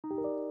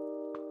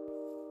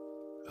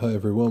Hi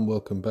everyone,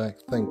 welcome back.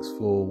 Thanks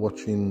for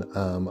watching.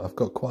 I've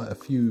got quite a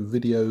few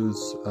videos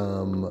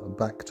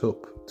backed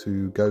up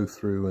to go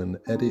through and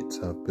edit.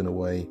 I've been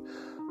away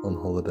on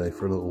holiday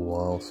for a little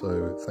while,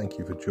 so thank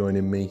you for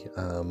joining me.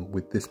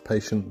 With this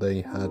patient,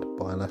 they had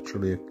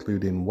bilaterally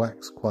occluding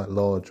wax, quite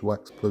large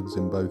wax plugs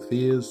in both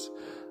ears,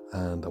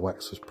 and the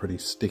wax was pretty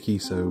sticky,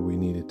 so we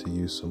needed to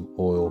use some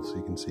oil. So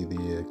you can see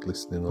the ear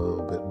glistening a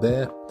little bit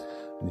there.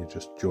 And you're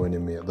just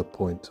joining me at the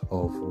point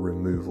of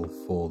removal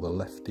for the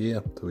left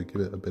ear. So we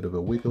give it a bit of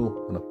a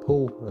wiggle and a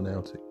pull, and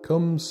out it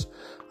comes.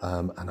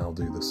 And I'll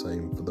do the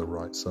same for the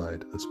right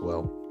side as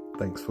well.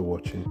 Thanks for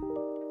watching.